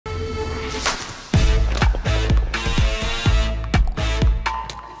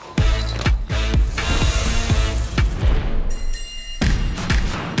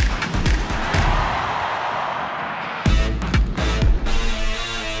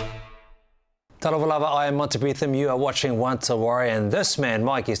Talavalava, I am Montebetham. You are watching Once a Warrior, and this man,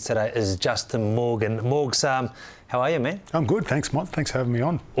 my guest today, is Justin Morgan. Morgs, how are you, man? I'm good, thanks, Mont. Thanks for having me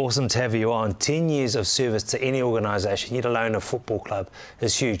on. Awesome to have you on. 10 years of service to any organisation, yet alone a football club,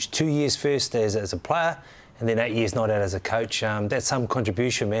 is huge. 2 years first as a player, and then 8 years not out as a coach. That's some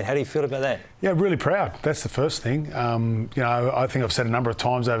contribution, man. How do you feel about that? Yeah, really proud. That's the first thing. You know, I think I've said a number of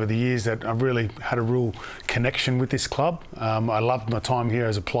times over the years that I've really had a real connection with this club. I loved my time here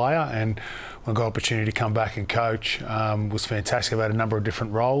as a player, and when I got the opportunity to come back and coach, was fantastic. I've had a number of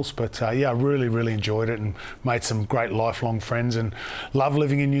different roles, but yeah, I really enjoyed it and made some great lifelong friends and love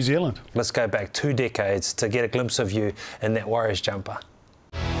living in New Zealand. Let's go back 2 decades to get a glimpse of you in that Warriors jumper.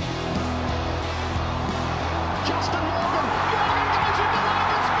 Justin Morgan. Morgan goes into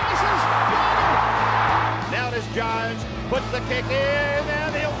Morgan's spaces. Morgan. Now it is Jones. Puts the kick in and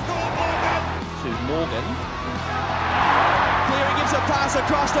he'll score Morgan. To Morgan. Cleary gives a pass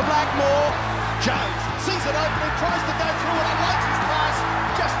across to Blackmore. Jones sees it open and tries to go through it. Unloads his pass.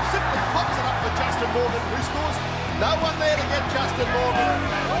 Just simply pops it up for Justin Morgan, who scores. No one there to get Justin Morgan.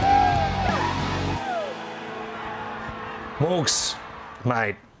 Morgs,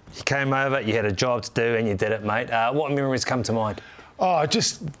 mate. You came over, you had a job to do, and you did it, mate. What memories come to mind? Oh,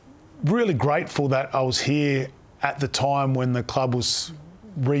 just really grateful that I was here at the time when the club was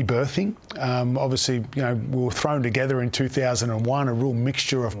rebirthing. Obviously, you know, we were thrown together in 2001, a real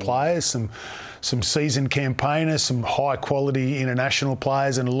mixture of players, some seasoned campaigners, some high-quality international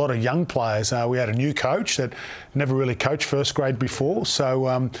players, and a lot of young players. We had a new coach that never really coached first grade before.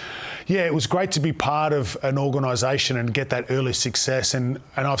 So, yeah, it was great to be part of an organisation and get that early success. And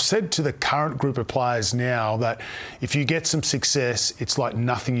I've said to the current group of players now that if you get some success, it's like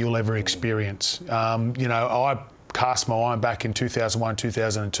nothing you'll ever experience. You know, I cast my mind back in 2001,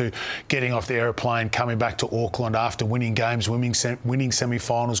 2002, getting off the aeroplane, coming back to Auckland after winning games, winning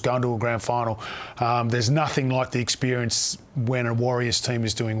semi-finals, going to a grand final. There's nothing like the experience when a Warriors team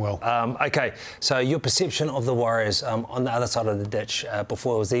is doing well. OK, so your perception of the Warriors on the other side of the ditch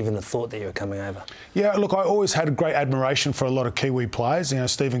before it was even the thought that you were coming over? Yeah, look, I always had a great admiration for a lot of Kiwi players. You know,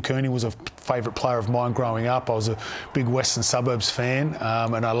 Stephen Kearney was a favourite player of mine growing up. I was a big Western Suburbs fan,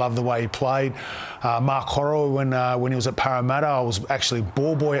 and I loved the way he played. Mark Horrow, when he was at Parramatta, I was actually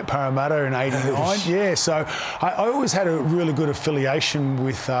ball boy at Parramatta in '89. Yeah, so I always had a really good affiliation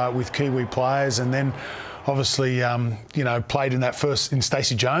with Kiwi players, and then obviously, you know, played in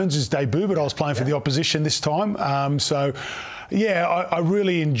Stacey Jones' debut, but I was playing for the opposition this time. So, yeah, I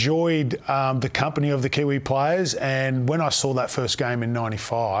really enjoyed the company of the Kiwi players. And when I saw that first game in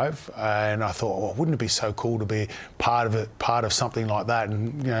 '95, and I thought, well, wouldn't it be so cool to be part of something like that?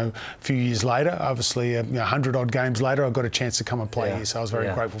 And, you know, a few years later, obviously, 100-odd games later, I got a chance to come and play here. So I was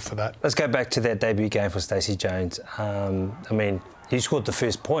very grateful for that. Let's go back to that debut game for Stacey Jones. I mean, you scored the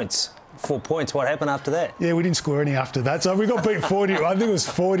first points. 4 points. What happened after that? Yeah, we didn't score any after that. So we got beat 40. I think it was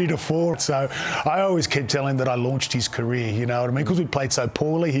 40-4. So I always kept telling him that I launched his career. You know what I mean? Because we played so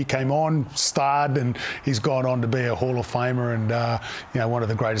poorly, he came on, starred, and he's gone on to be a Hall of Famer and you know, one of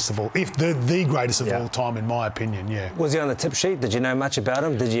the greatest of all, if the greatest of all time, in my opinion. Yeah. Was he on the tip sheet? Did you know much about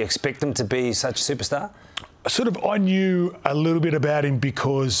him? Did you expect him to be such a superstar? I knew a little bit about him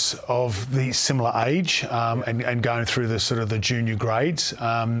because of the similar age and going through the junior grades,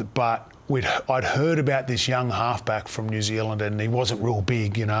 but I'd heard about this young halfback from New Zealand, and he wasn't real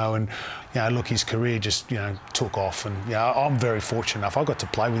big, you know, and, you know, look, his career just, you know, took off, and, you know, I'm very fortunate enough. I got to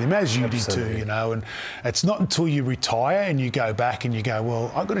play with him, as you did too, you know, and it's not until you retire and you go back and you go,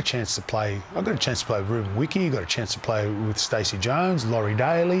 well, I got a chance to play. I got a chance to play with Ruben Wiki, got a chance to play with Stacey Jones, Laurie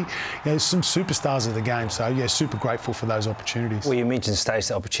Daly, you know, some superstars of the game. So, yeah, super grateful for those opportunities. Well, you mentioned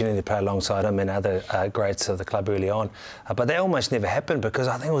Stacey, opportunity to play alongside him and other greats of the club early on, but that almost never happened because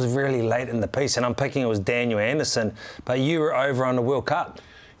I think it was really late in the piece, and I'm picking it was Daniel Anderson, but you were over on the World Cup.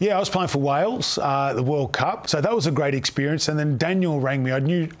 Yeah, I was playing for Wales, the World Cup, so that was a great experience. And then Daniel rang me.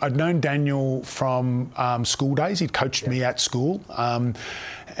 I'd known Daniel from school days. He'd coached me at school,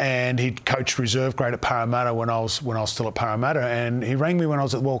 and he'd coached reserve grade at Parramatta when I was still at Parramatta. And he rang me when I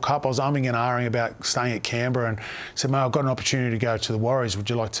was at the World Cup. I was umming and ahhing about staying at Canberra, and said, "Mate, I've got an opportunity to go to the Warriors. Would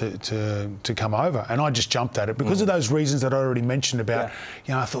you like to come over?" And I just jumped at it because of those reasons that I already mentioned about.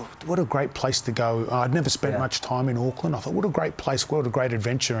 You know, I thought, what a great place to go. I'd never spent much time in Auckland. I thought, what a great place, what a great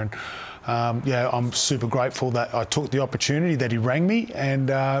adventure. And yeah, I'm super grateful that I took the opportunity that he rang me, and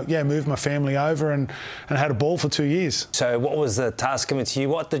yeah, moved my family over and had a ball for 2 years. So what was the task given to you?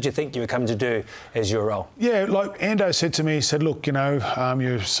 What did you think you were coming to do as your role? Yeah, like Ando said to me, he said, look, you know,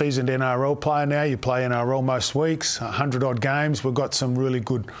 you're a seasoned NRL player now, you play NRL most weeks, 100-odd games, we've got some really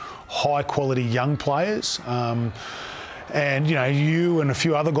good, high-quality young players. And you and a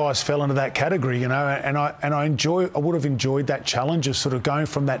few other guys fell into that category, and I would have enjoyed that challenge of sort of going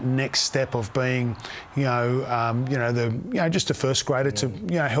from that next step of being, just a first grader to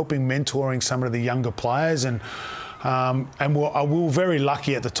helping mentoring some of the younger players, and we were very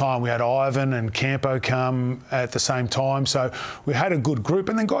lucky at the time. We had Ivan and Campo come at the same time, so we had a good group.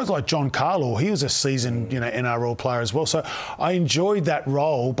 And then guys like John Carlaw, he was a seasoned NRL player as well. So I enjoyed that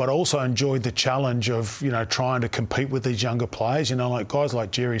role, but also enjoyed the challenge of trying to compete with these younger players. Like guys like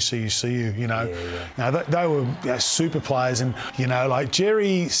Jerry Siusiu. They were super players, and like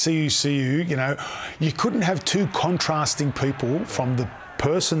Jerry Siusiu. You couldn't have two contrasting people from the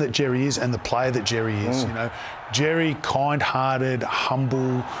person that Jerry is and the player that Jerry is. Jerry, kind-hearted,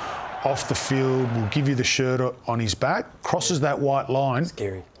 humble, off the field, will give you the shirt on his back, crosses that white line.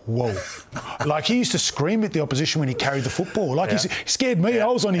 Scary. Whoa. Like, he used to scream at the opposition when he carried the football. Like, he scared me. I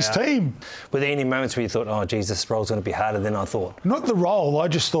was on his team. Were there any moments where you thought, oh, geez, this role's going to be harder than I thought? Not the role. I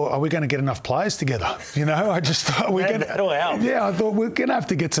just thought, are we going to get enough players together? I just thought we're going to... That'll help. Yeah, I thought we're going to have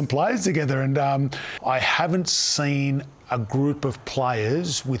to get some players together. And I haven't seen a group of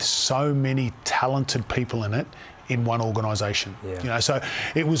players with so many talented people in it in one organisation. So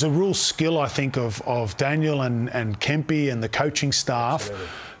it was a real skill, I think, of Daniel and Kempe and the coaching staff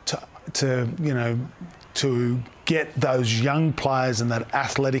to get those young players and that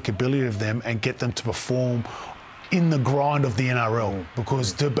athletic ability of them and get them to perform in the grind of the NRL,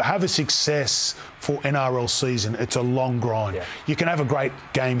 because to have a success for NRL season, it's a long grind. You can have a great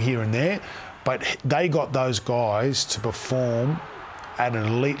game here and there, but they got those guys to perform at an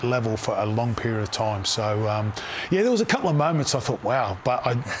elite level for a long period of time. So, there was a couple of moments I thought, wow. But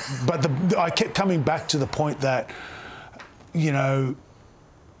I kept coming back to the point that,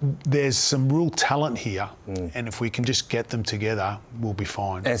 there's some real talent here, and if we can just get them together, we'll be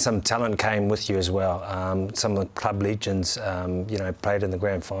fine. And some talent came with you as well. Some of the club legends, played in the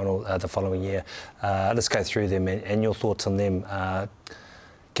grand final the following year. Let's go through them and your thoughts on them.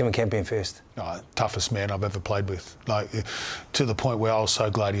 Kevin Campion first. Toughest man I've ever played with. Like, to the point where I was so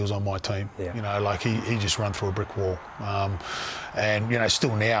glad he was on my team. He just ran through a brick wall. And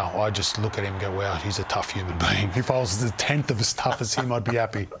still now, I just look at him and go, wow, he's a tough human being. If I was the 10th of as tough as him, I'd be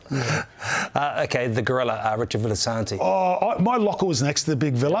happy. Okay, the gorilla, Richard Villasanti. My locker was next to the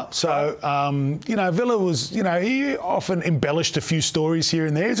big Villa. So, Villa was, he often embellished a few stories here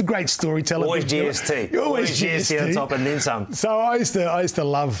and there. He's a great storyteller. Always GST. Always GST on top and then some. So I used to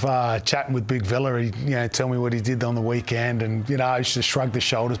love chatting with Big Villa. He'd, tell me what he did on the weekend, and, I used to shrug the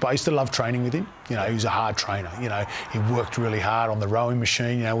shoulders. But I used to love training with him. He was a hard trainer. He worked really hard on the rowing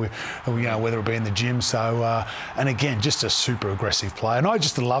machine, whether it be in the gym. So, and again, just a super aggressive player. And I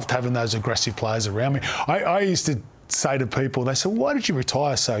just loved having those aggressive players around me. I used to say to people, they said, why did you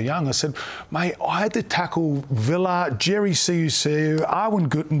retire so young? I said, mate, I had to tackle Villa, Jerry Siusiu, Arwen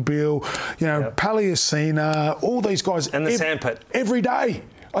Guttenbill, Paliacina, all these guys. And the sandpit. Every day.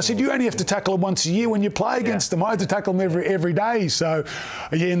 I said, you only have to tackle them once a year when you play against them. I had to tackle them every day. So,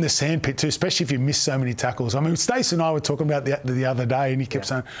 in the sandpit too, especially if you miss so many tackles. I mean, Stacey and I were talking about the other day, and he kept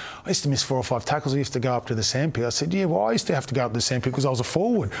saying, I used to miss 4 or 5 tackles. I used to go up to the sandpit. I said, I used to have to go up to the sandpit because I was a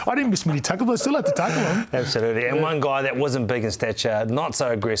forward. I didn't miss many tackles, but I still had to tackle them. Absolutely. And one guy that wasn't big in stature, not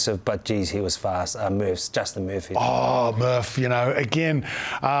so aggressive, but, geez, he was fast, Justin Murphy. Oh, Murph, again,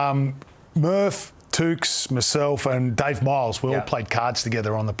 Murph, Tukes, myself and Dave Miles, we all played cards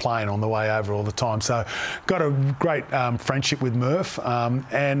together on the plane on the way over all the time. So got a great friendship with Murph.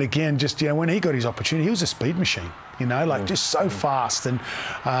 And again, just, when he got his opportunity, he was a speed machine. Just so fast, and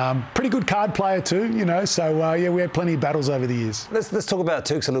pretty good card player too, So, we had plenty of battles over the years. Let's talk about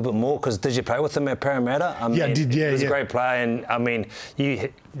Tukes a little bit more, because did you play with him at Parramatta? I did, He was a great player, and, I mean, you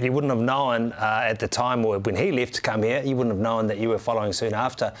wouldn't have known at the time, or when he left to come here, you wouldn't have known that you were following soon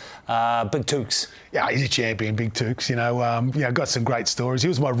after. Big Tukes. Yeah, he's a champion, Big Tukes. Got some great stories. He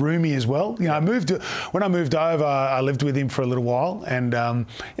was my roomie as well. When I moved over, I lived with him for a little while, and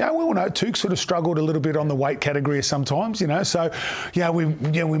we all know Tukes sort of struggled a little bit on the weight category sometimes. So we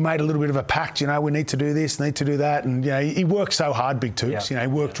made a little bit of a pact. We need to do this, need to do that, and he worked so hard, Big Tukes. He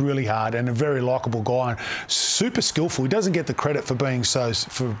worked really hard, and a very likeable guy, and super skillful. He doesn't get the credit for being so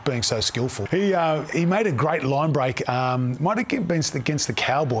skillful. He made a great line break. Might have been against the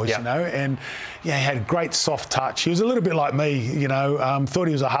Cowboys, and he had a great soft touch. He was a little bit like me, thought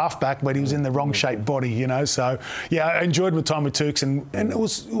he was a halfback, but he was in the wrong shaped body, So, I enjoyed my time with Tukes, and it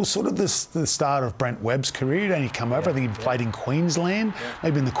was sort of the start of Brent Webb's career. He'd only come over. I think he played in Queensland,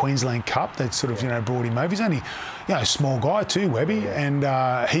 maybe in the Queensland Cup. They'd sort of, brought him over. He's only, a small guy too, Webby, and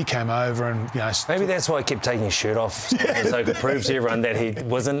he came over and, Maybe that's why he kept taking his shirt off, so he could prove to everyone that he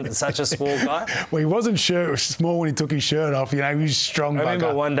wasn't such a small guy. Well, he wasn't small when he took his shirt off. You know, he was strong. I remember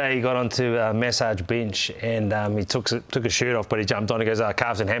bugger. one day he got onto a massage bench and he took his shirt off, but he jumped on and goes,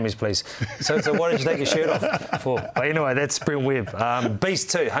 calves and hammies, please. So why did you take your shirt off for? But anyway, that's Brent Webb. Beast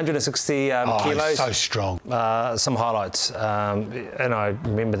too, 160 kilos. So strong. Some highlights. And I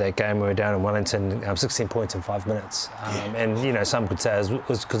remember that game we were down in Wellington, 16 points in 5 minutes. And, you know, some could say it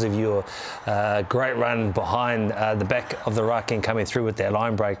was because of your great run behind the back of the ruck and coming through with that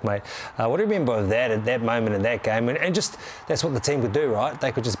line break, mate. What do you remember of that at that moment in that game? And just that's what the team could do, right?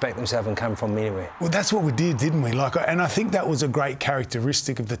 They could just back themselves and come from anywhere. Well, that's what we did, didn't we? And I think that was a great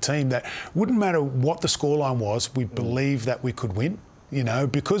characteristic of the team, that wouldn't matter what the scoreline was, we believed that we could win. You know,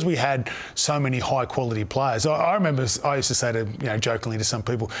 because we had so many high-quality players. I remember I used to say to, you know, jokingly to some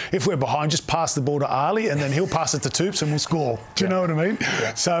people, if we're behind, just pass the ball to Ali and then he'll pass it to Toops and we'll score. Do you know what I mean?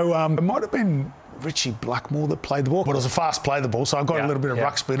 Yeah. So it might have been Richie Blackmore that played the ball, but it was a fast play the ball, so I got a little bit of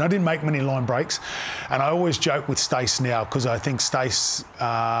ruck speed. I didn't make many line breaks, and I always joke with Stace now, because I think Stace,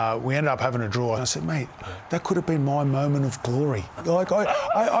 we ended up having a draw. And I said, mate, that could have been my moment of glory. Like,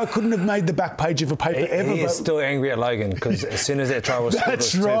 I couldn't have made the back page of a paper ever. He's still angry at Logan, because as soon as that try was scored,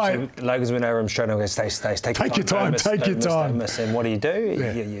 that's right. Logan's went over him straight and goes, Stace, take your time. Take your time. And what do?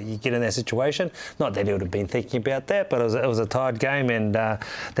 Yeah. You get in that situation. Not that he would have been thinking about that, but it was a tired game, and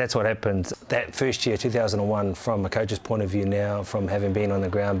that's what happened. That first year, 2001, from a coach's point of view now, from having been on the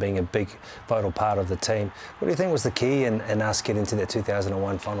ground, being a big, vital part of the team, what do you think was the key in us getting to that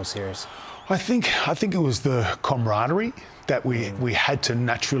 2001 final series? I think it was the camaraderie that we had to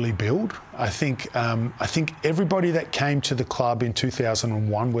naturally build. I think everybody that came to the club in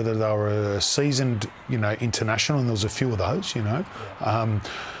 2001, whether they were a seasoned, you know, international, and there was a few of those, you know,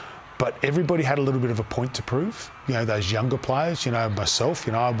 but everybody had a little bit of a point to prove. You know, those younger players, you know, myself,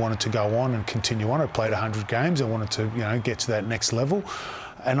 you know, I wanted to go on and continue on. I played 100 games. I wanted to, you know, get to that next level.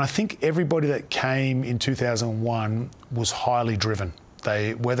 And I think everybody that came in 2001 was highly driven.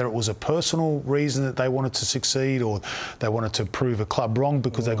 Whether it was a personal reason that they wanted to succeed, or they wanted to prove a club wrong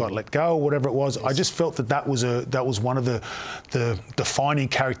because they got let go, or whatever it was, I just felt that was one of the defining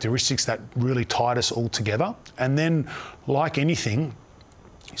characteristics that really tied us all together. And then, like anything,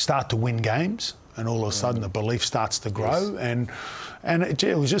 you start to win games, and all of a sudden the belief starts to grow, and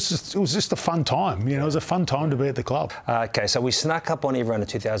it was just a fun time. You know, it was a fun time to be at the club. Okay, so we snuck up on everyone in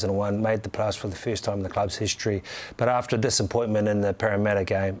 2001, made the playoffs for the first time in the club's history, but after a disappointment in the Parramatta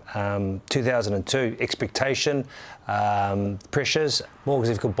game, 2002, expectation, pressures.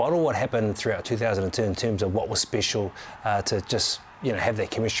 Morgan, if you could bottle what happened throughout 2002 in terms of what was special to just, you know, have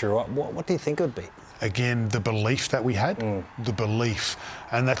that chemistry right, what do you think it would be? Again, the belief that we had, the belief.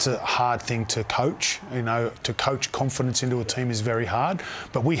 And that's a hard thing to coach. You know, to coach confidence into a team is very hard,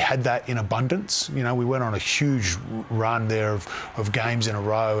 but we had that in abundance. You know, we went on a huge run there of games in a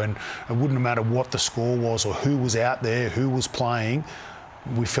row, and it wouldn't matter what the score was or who was out there, who was playing,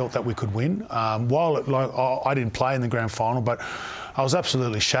 we felt that we could win. While I didn't play in the grand final, but I was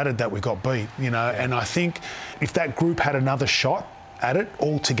absolutely shattered that we got beat, you know, and I think if that group had another shot at it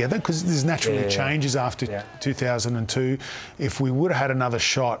all together, because there's naturally changes after 2002. If we would have had another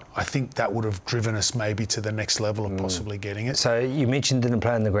shot, I think that would have driven us maybe to the next level of possibly getting it. So you mentioned didn't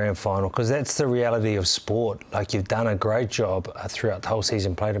play in the grand final, because that's the reality of sport. Like, you've done a great job throughout the whole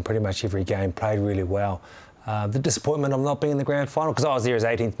season, played in pretty much every game, played really well. The disappointment of not being in the grand final, because I was there as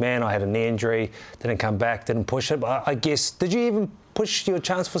 18th man, I had a knee injury, didn't come back, didn't push it. But I guess, did you even push your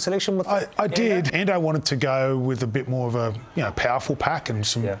chance for selection with I did, and I wanted to go with a bit more of a, you know, powerful pack and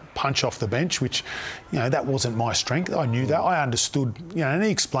some punch off the bench, which, you know, that wasn't my strength. I knew that. I understood, you know, and he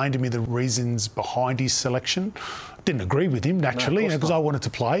explained to me the reasons behind his selection. Didn't agree with him, naturally, because I wanted to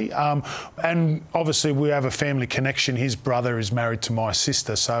play. And obviously we have a family connection. His brother is married to my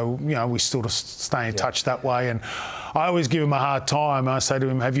sister, so, you know, we still stay in touch that way. And I always give him a hard time. I say to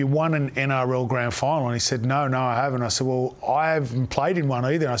him, have you won an NRL grand final? And he said, no, I haven't. I said, well, I haven't played in one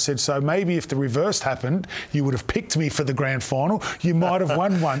either. I said, so maybe if the reverse happened, you would have picked me for the grand final. You might have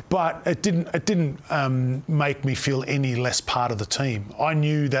won one. But it didn't make me feel any less part of the team. I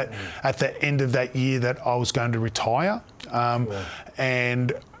knew that at the end of that year that I was going to retire.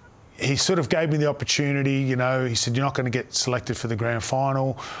 And he sort of gave me the opportunity, you know, he said, you're not going to get selected for the grand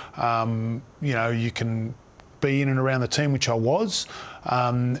final. You know, you can be in and around the team, which I was.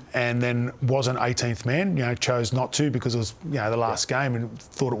 and then wasn't 18th man. You know, chose not to because it was, you know, the last game, and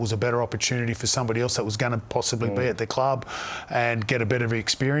thought it was a better opportunity for somebody else that was going to possibly be at the club and get a better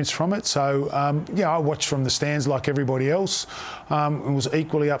experience from it. So I watched from the stands like everybody else, and was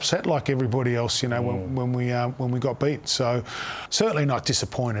equally upset like everybody else. You know, when we got beat. So certainly not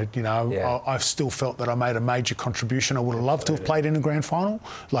disappointed. You know, I still felt that I made a major contribution. I would have loved to have played in a grand final,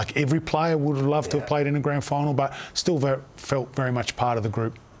 like every player would have loved to have played in a grand final, but still felt very much part of the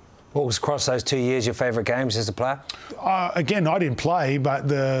group. What was across those 2 years your favourite games as a player? Again, I didn't play, but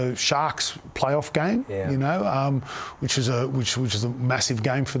the Sharks playoff game, you know, which was a massive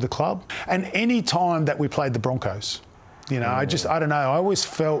game for the club, and any time that we played the Broncos. You know, I don't know. I always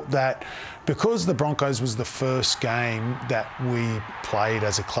felt that because the Broncos was the first game that we played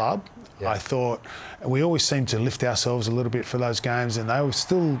as a club, I thought we always seemed to lift ourselves a little bit for those games, and they were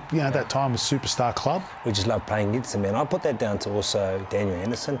still, you know, at that time a superstar club. We just loved playing against them, and I put that down to also Daniel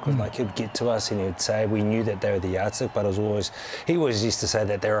Anderson, because like he'd get to us and he'd say we knew that they were the yardstick, but he always used to say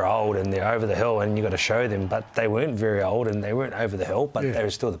that they're old and they're over the hill and you got to show them, but they weren't very old and they weren't over the hill, but they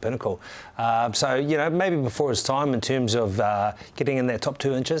were still the pinnacle. So you know, maybe before his time in terms of getting in that top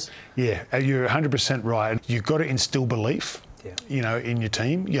 2 inches. Yeah, you're 100% right. You've got to instill belief. You know, in your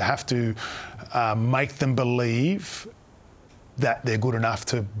team, you have to make them believe that they're good enough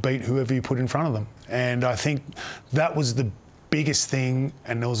to beat whoever you put in front of them. And I think that was the biggest thing.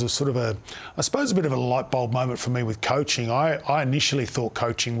 And there was a sort of I suppose a bit of a light bulb moment for me with coaching. I initially thought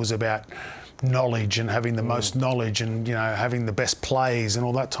coaching was about knowledge and having the most knowledge and, you know, having the best plays and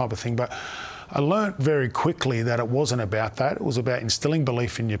all that type of thing. But I learnt very quickly that it wasn't about that. It was about instilling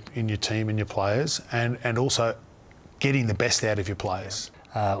belief in your team and your players, and also getting the best out of your players.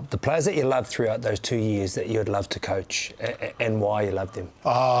 The players that you loved throughout those 2 years that you'd love to coach, and why you loved them?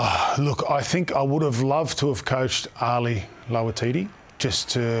 Look, I think I would have loved to have coached Ali Lawatiti, just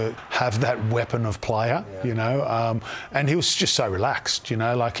to have that weapon of player, you know, and he was just so relaxed, you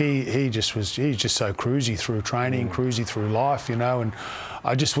know, like he's just so cruisy through training, cruisy through life, you know, and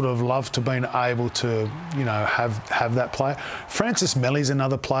I just would have loved to have been able to, you know, have that player. Francis Melly's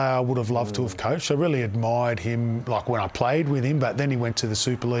another player I would have loved to have coached. I really admired him, like when I played with him, but then he went to the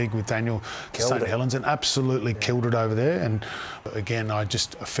Super League with Daniel St. Helens and absolutely killed it over there. And again, I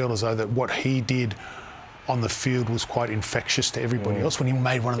just felt as though that what he did on the field was quite infectious to everybody else when he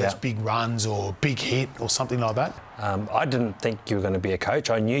made one of those big runs or big hit or something like that. I didn't think you were going to be a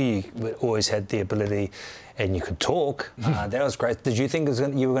coach. I knew you always had the ability and you could talk. That was great. Did you think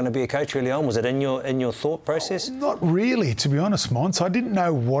you were going to be a coach early on? Was it in your thought process? Not really, to be honest, Mons. I didn't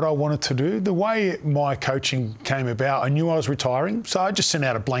know what I wanted to do. The way my coaching came about, I knew I was retiring, so I just sent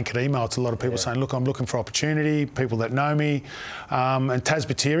out a blanket email to a lot of people saying, look, I'm looking for opportunity, people that know me. And Taz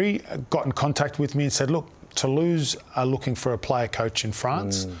Batiri got in contact with me and said, look, Toulouse are looking for a player coach in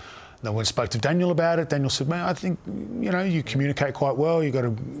France. Then when I spoke to Daniel about it, Daniel said, man, I think, you know, you communicate quite well, you've got a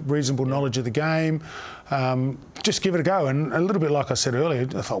reasonable knowledge of the game, just give it a go. And a little bit like I said earlier,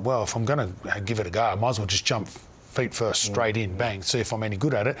 I thought, well, if I'm going to give it a go, I might as well just jump feet first, straight in, bang, see if I'm any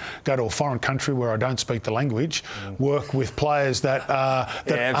good at it, go to a foreign country where I don't speak the language, work with players that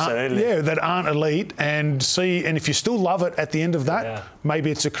aren't elite, and see, and if you still love it at the end of that,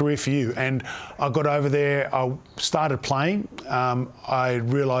 maybe it's a career for you. And I got over there, I started playing, I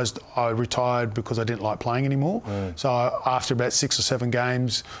realised I retired because I didn't like playing anymore. So after about 6 or 7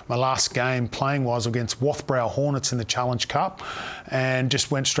 games, my last game playing was against Wathbrow Hornets in the Challenge Cup, and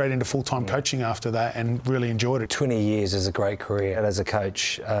just went straight into full-time coaching after that and really enjoyed it. 20 years is a great career as a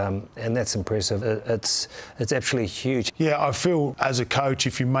coach, and that's impressive. It's absolutely huge. Yeah, I feel as a coach,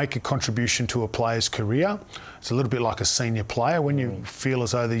 if you make a contribution to a player's career, it's a little bit like a senior player. When you feel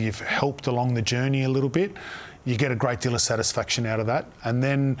as though that you've helped along the journey a little bit, you get a great deal of satisfaction out of that. And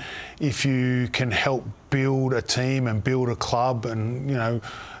then if you can help build a team and build a club, and, you know,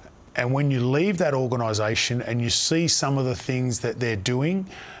 and when you leave that organisation and you see some of the things that they're doing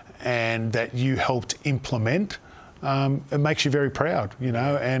and that you helped implement, it makes you very proud, you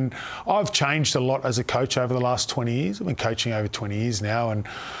know. And I've changed a lot as a coach over the last 20 years. I've been coaching over 20 years now, and,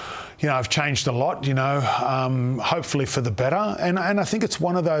 you know, I've changed a lot, you know, hopefully for the better. And I think it's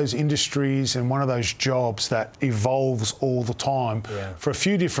one of those industries and one of those jobs that evolves all the time for a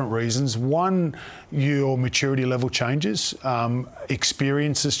few different reasons. One, your maturity level changes,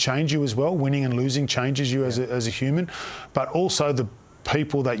 experiences change you as well. Winning and losing changes you as a human, but also the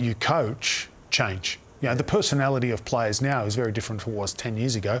people that you coach change. You know, the personality of players now is very different to what it was 10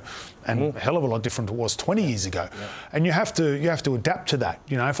 years ago, and a hell of a lot different to what it was 20 years ago. And you have to adapt to that.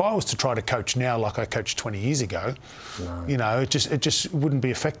 You know, if I was to try to coach now like I coached 20 years ago, you know, it just wouldn't be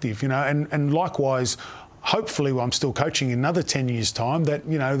effective. You know, and likewise, hopefully I'm still coaching in another 10 years' time, that,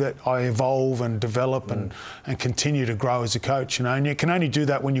 you know, that I evolve and develop and continue to grow as a coach, you know. And you can only do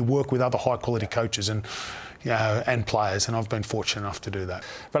that when you work with other high-quality coaches and players, and I've been fortunate enough to do that.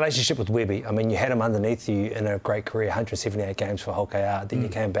 Relationship with Webby, I mean, you had him underneath you in a great career, 178 games for Hull KR, then you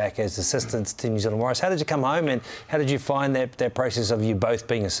came back as assistants to New Zealand Warriors. How did you come home, and how did you find that process of you both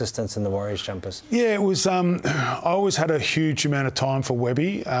being assistants in the Warriors jumpers? Yeah, it was, I always had a huge amount of time for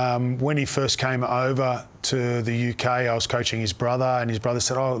Webby. When he first came over to the UK, I was coaching his brother, and his brother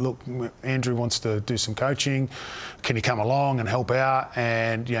said, "Oh, look, Andrew wants to do some coaching. Can you come along and help out?"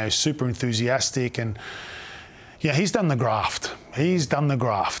 And, you know, super enthusiastic. And yeah, he's done the graft. He's done the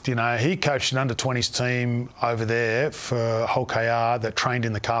graft. You know, he coached an under-20s team over there for Hull KR that trained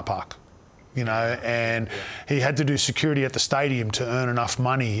in the car park, you know, and he had to do security at the stadium to earn enough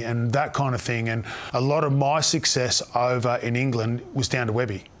money and that kind of thing. And a lot of my success over in England was down to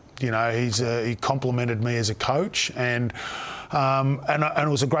Webby. You know, he complimented me as a coach, and it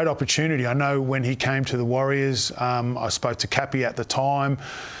was a great opportunity. I know when he came to the Warriors, I spoke to Cappy at the time.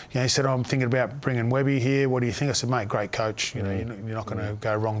 You know, he said, "Oh, I'm thinking about bringing Webby here. What do you think?" I said, "Mate, great coach. You know, you're not going to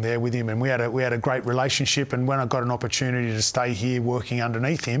go wrong there with him." And we had a great relationship. And when I got an opportunity to stay here working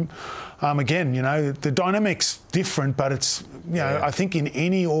underneath him, again, you know, the dynamic's different, but it's, you know, I think in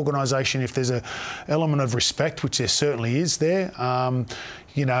any organisation, if there's an element of respect, which there certainly is there,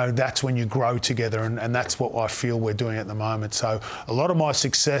 you know, that's when you grow together, and that's what I feel we're doing at the moment. So a lot of my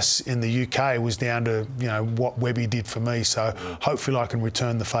success in the UK was down to, you know, what Webby did for me. So hopefully I can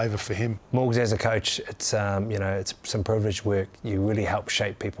return the favour for him. Morgs, as a coach, it's you know, it's some privileged work. You really help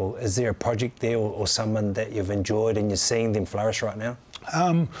shape people. Is there a project there or someone that you've enjoyed and you're seeing them flourish right now?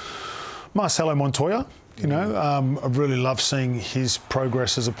 Marcelo Montoya. You know, I really love seeing his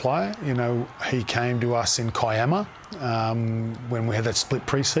progress as a player. You know, he came to us in Kiama when we had that split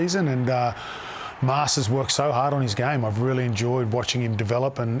pre-season, and Mars has worked so hard on his game. I've really enjoyed watching him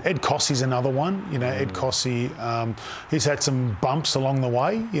develop. And Ed Cossey's another one. You know, Ed Cossey, he's had some bumps along the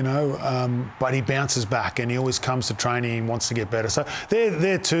way, you know, but he bounces back and he always comes to training and wants to get better. So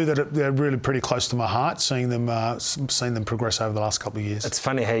they're two that are really pretty close to my heart, seeing them progress over the last couple of years. It's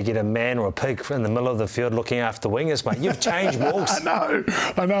funny how you get a man or a pig in the middle of the field looking after wingers, mate. You've changed, Morgs.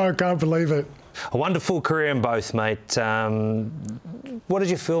 I know, I can't believe it. A wonderful career in both, mate. What did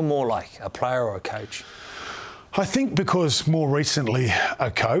you feel more like, a player or a coach? I think because more recently a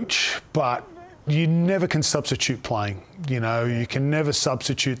coach, but you never can substitute playing. You know, you can never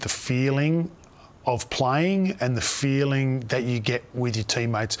substitute the feeling of playing and the feeling that you get with your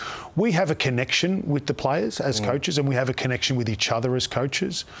teammates. We have a connection with the players as coaches, and we have a connection with each other as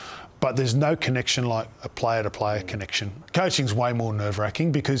coaches. But there's no connection like a player-to-player connection. Coaching's way more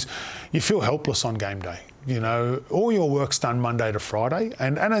nerve-wracking because you feel helpless on game day. You know, all your work's done Monday to Friday,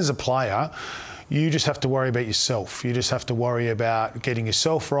 and as a player, you just have to worry about yourself. You just have to worry about getting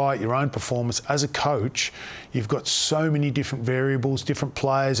yourself right, your own performance. As a coach, you've got so many different variables, different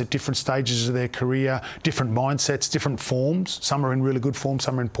players at different stages of their career, different mindsets, different forms. Some are in really good form,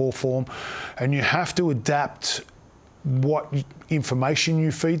 some are in poor form, and you have to adapt what information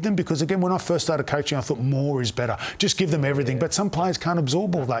you feed them, because again, when I first started coaching, I thought more is better. Just give them everything. But some players can't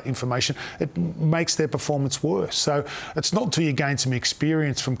absorb all that information. It makes their performance worse. So it's not until you gain some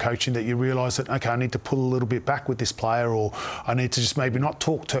experience from coaching that you realise that, okay, I need to pull a little bit back with this player, or I need to just maybe not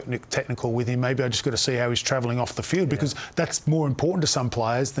talk technical with him. Maybe I just got to see how he's travelling off the field, because that's more important to some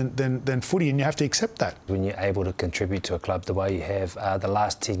players than footy, and you have to accept that. When you're able to contribute to a club the way you have the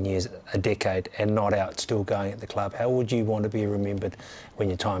last 10 years, a decade, and not out, still going at the club, how would you want to be remembered when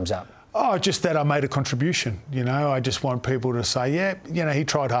your time's up? Oh, just that I made a contribution. You know, I just want people to say, yeah, you know, he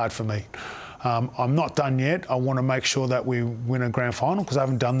tried hard for me. I'm not done yet. I want to make sure that we win a grand final, because I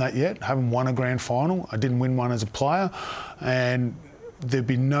haven't done that yet. I haven't won a grand final. I didn't win one as a player, and there'd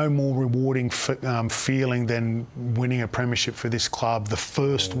be no more rewarding feeling than winning a premiership for this club, the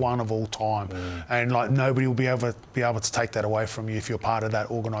first one of all time. And like, nobody will be able to take that away from you if you're part of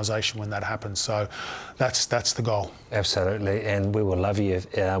that organisation when that happens. So that's the goal. Absolutely, and we will love you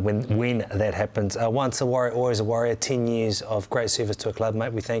when that happens. Once a Warrior, always a Warrior. 10 years of great service to a club,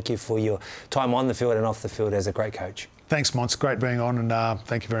 mate. We thank you for your time on the field and off the field as a great coach. Thanks, Mons. Great being on, and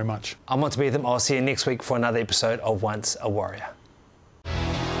thank you very much. I'm Mons Beetham. I'll see you next week for another episode of Once a Warrior.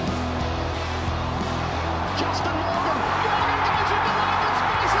 Justin Morgan. Morgan goes into Morgan's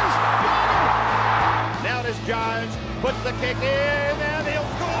spaces. Morgan. Now there's Jones. Puts the kick in, and he'll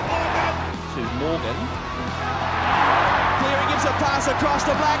score. Morgan. To Morgan. Cleary gives a pass across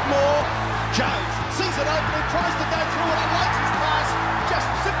to Blackmore. Jones sees it open and tries to go through it, and likes his pass. Just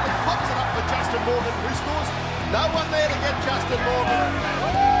simply pops it up for Justin Morgan, who scores. No one there to get Justin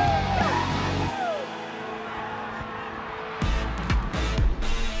Morgan.